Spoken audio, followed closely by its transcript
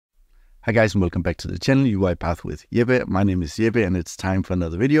Hi guys, and welcome back to the channel UiPath with Jeppe. My name is Jeppe and it's time for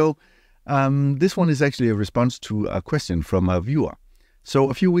another video. This one is actually a response to a question from a viewer.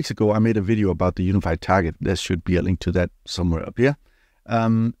 So a few weeks ago I made a video about the unified target. There should be a link to that somewhere up here.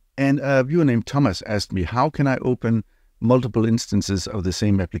 And a viewer named Thomas asked me, how can I open multiple instances of the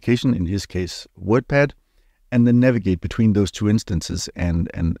same application, in his case WordPad, and then navigate between those two instances and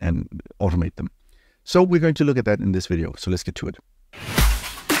automate them. So we're going to look at that in this video. So let's get to it.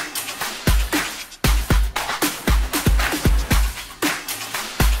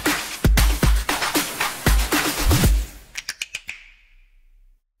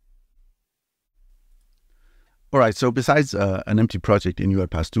 All right, so besides an empty project in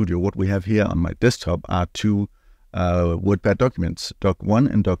UiPath Studio, what we have here on my desktop are two WordPad documents,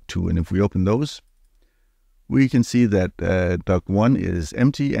 doc1 and doc2. And if we open those, we can see that doc1 is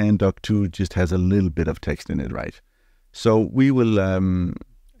empty and doc2 just has a little bit of text in it, right? So we will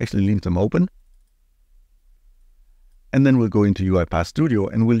actually leave them open. And then we'll go into UiPath Studio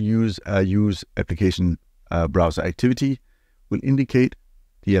and we'll use application browser activity. We'll indicate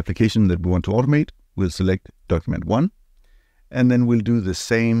the application that we want to automate. We'll select document 1, and then we'll do the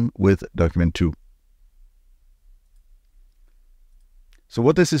same with document 2. So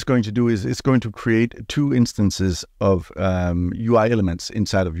what this is going to do is it's going to create two instances of UI elements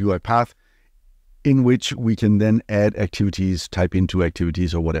inside of UiPath, in which we can then add activities, type into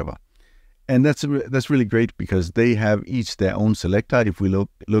activities or whatever. And that's really great because they have each their own selector. If we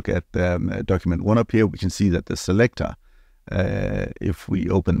look at document 1 up here, we can see that the selector, if we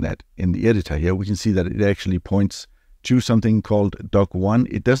open that in the editor here, we can see that it actually points to something called doc1.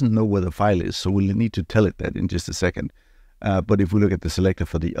 It doesn't know where the file is, so we'll need to tell it that in just a second. But if we look at the selector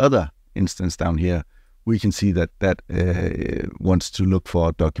for the other instance down here, we can see that that wants to look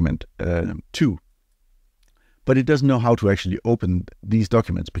for document 2. But it doesn't know how to actually open these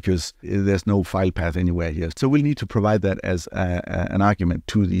documents because there's no file path anywhere here. So we'll need to provide that as an argument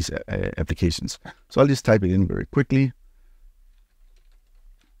to these applications. So I'll just type it in very quickly.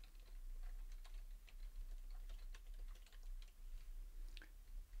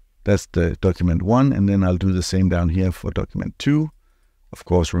 That's the document 1, and then I'll do the same down here for document 2. Of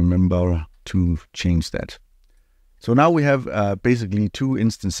course, remember to change that. So now we have basically two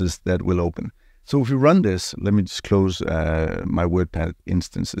instances that will open. So if we run this, let me just close my WordPad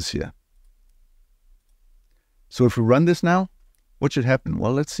instances here. So if we run this now, what should happen?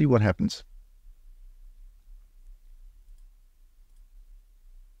 Well, let's see what happens.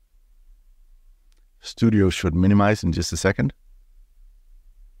 Studio should minimize in just a second.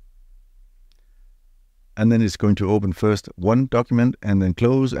 And then it's going to open first one document and then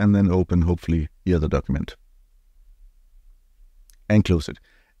close and then open hopefully the other document and close it.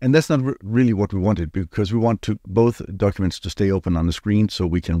 And that's not really what we wanted, because we want both documents to stay open on the screen so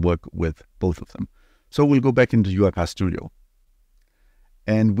we can work with both of them. So we'll go back into UiPath Studio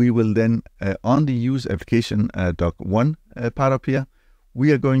and we will then on the use application doc1 part up here,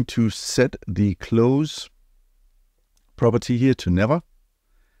 we are going to set the close property here to never.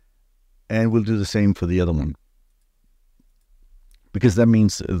 And we'll do the same for the other one, because that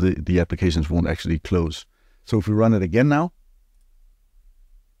means the applications won't actually close. So if we run it again now,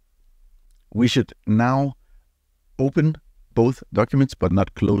 we should now open both documents but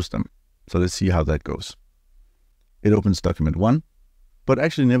not close them. So let's see how that goes. It opens document 1, but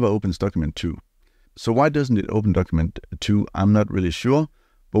actually never opens document 2. So why doesn't it open document 2? I'm not really sure.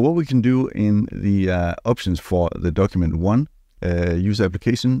 But what we can do in the options for the document 1 user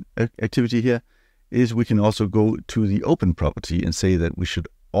application activity here is we can also go to the open property and say that we should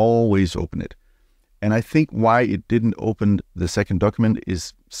always open it. And I think why it didn't open the second document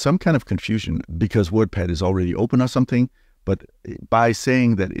is some kind of confusion, because WordPad is already open or something. But by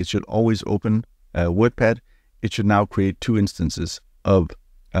saying that it should always open WordPad, it should now create two instances of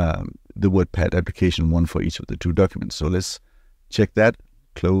the WordPad application, one for each of the two documents. So let's check that,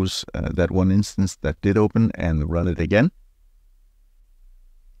 close that one instance that did open and run it again.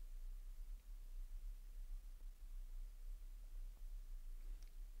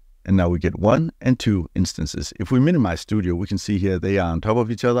 And now we get 1 and 2 instances. If we minimize Studio, we can see here they are on top of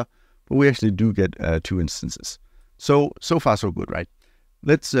each other, but we actually do get 2 instances. So far so good, right?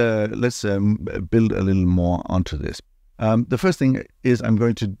 Let's build a little more onto this. The first thing is I'm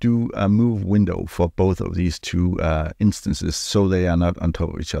going to do a move window for both of these two instances so they are not on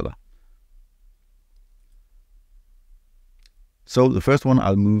top of each other. So the first one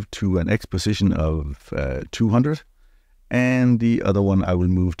I'll move to an X position of 200. And the other one I will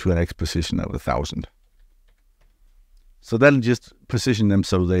move to an X position of 1000. So that'll just position them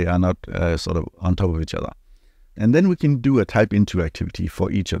so they are not sort of on top of each other. And then we can do a type into activity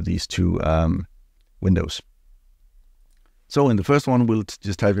for each of these two windows. So in the first one, we'll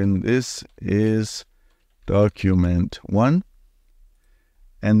just type in this is document 1.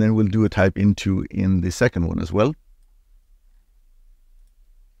 And then we'll do a type into in the second one as well.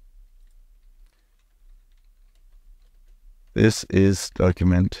 This is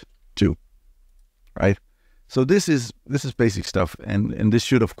document 2, right? So this is basic stuff, and this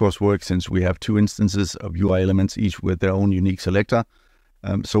should of course work since we have two instances of UI elements, each with their own unique selector.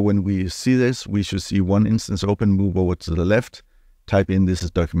 So when we see this, we should see one instance open, move over to the left, type in this is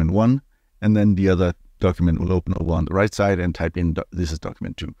document 1, and then the other document will open over on the right side and type in this is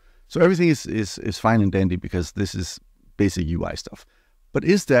document 2. So everything is fine and dandy because this is basic UI stuff. But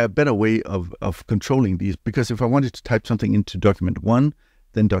is there a better way of controlling these? Because if I wanted to type something into document 1,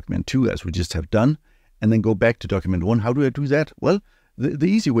 then document 2, as we just have done, and then go back to document 1, how do I do that? Well, the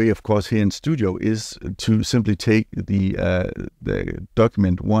easy way, of course, here in Studio is to simply take the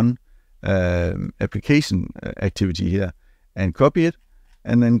document 1 application activity here and copy it,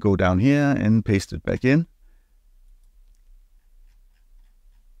 and then go down here and paste it back in.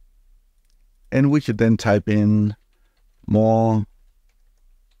 And we could then type in more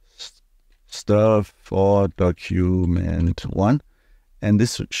stuff for document 1. And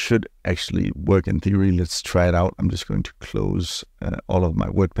this should actually work in theory. Let's try it out. I'm just going to close all of my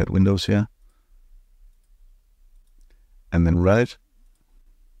WordPad windows here. And then run it.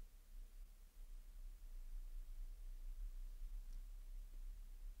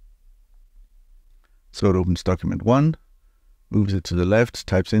 So it opens document 1, moves it to the left,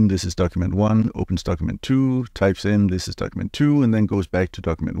 types in this is document 1, opens document 2, types in this is document 2, and then goes back to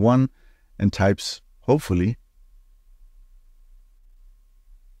document 1 and types, hopefully,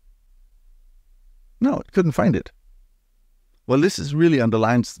 no, it couldn't find it. Well, this is really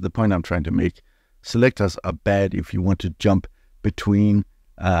underlines the point I'm trying to make. Selectors are bad if you want to jump between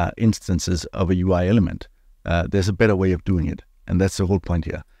instances of a UI element. There's a better way of doing it, and that's the whole point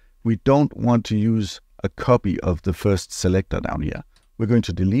here. We don't want to use a copy of the first selector down here. We're going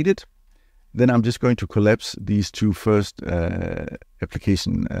to delete it. Then I'm just going to collapse these two first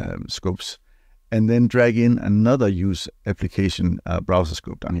application scopes, and then drag in another use application browser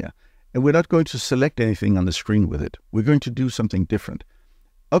scope down here. And we're not going to select anything on the screen with it. We're going to do something different.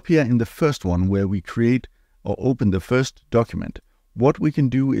 Up here in the first one where we create or open the first document, what we can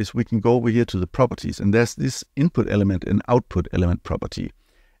do is we can go over here to the properties, and there's this input element and output element property.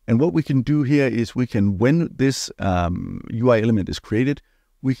 And what we can do here is we can, when this UI element is created,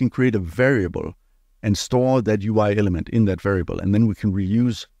 we can create a variable and store that UI element in that variable. And then we can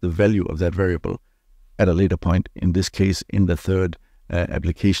reuse the value of that variable at a later point, in this case, in the third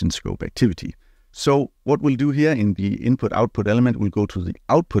application scope activity. So what we'll do here in the input output element, we'll go to the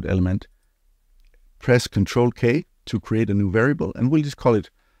output element, press Ctrl K to create a new variable, and we'll just call it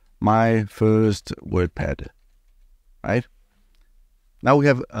my first WordPad, right? Now we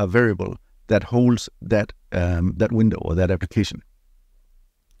have a variable that holds that that window or that application.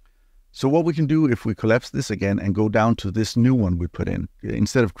 So what we can do if we collapse this again and go down to this new one we put in,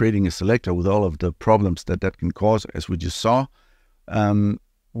 instead of creating a selector with all of the problems that can cause, as we just saw,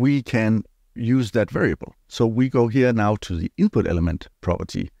 we can use that variable. So we go here now to the input element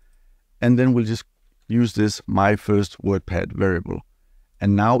property, and then we'll just use this my first WordPad variable.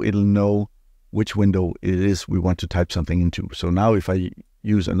 And now it'll know which window it is we want to type something into. So now if I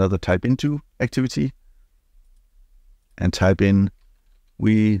use another type into activity and type in,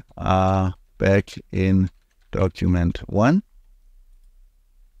 we are back in document 1.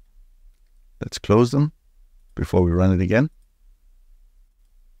 Let's close them before we run it again.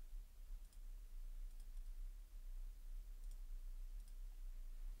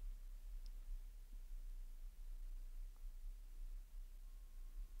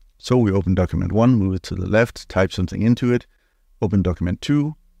 So we open document 1, move it to the left, type something into it, open document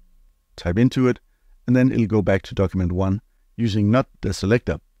 2, type into it, and then it'll go back to document 1 using not the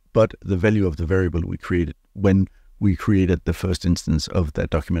selector, but the value of the variable we created when we created the first instance of that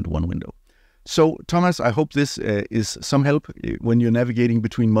document 1 window. So Thomas, I hope this is some help when you're navigating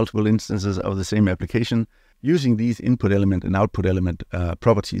between multiple instances of the same application. Using these input element and output element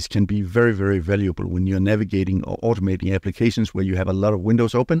properties can be very, very valuable when you're navigating or automating applications where you have a lot of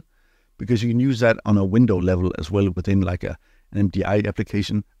windows open, because you can use that on a window level as well within like an MDI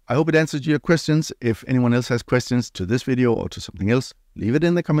application. I hope it answered your questions. If anyone else has questions to this video or to something else, leave it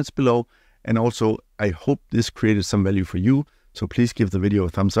in the comments below. And also, I hope this created some value for you. So please give the video a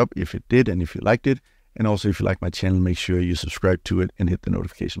thumbs up if it did and if you liked it. And also, if you like my channel, make sure you subscribe to it and hit the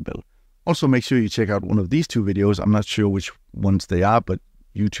notification bell. Also, make sure you check out one of these two videos. I'm not sure which ones they are, but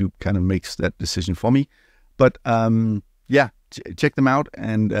YouTube kind of makes that decision for me. But yeah, check them out,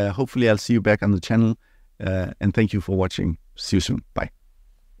 and hopefully I'll see you back on the channel. And thank you for watching. See you soon. Bye.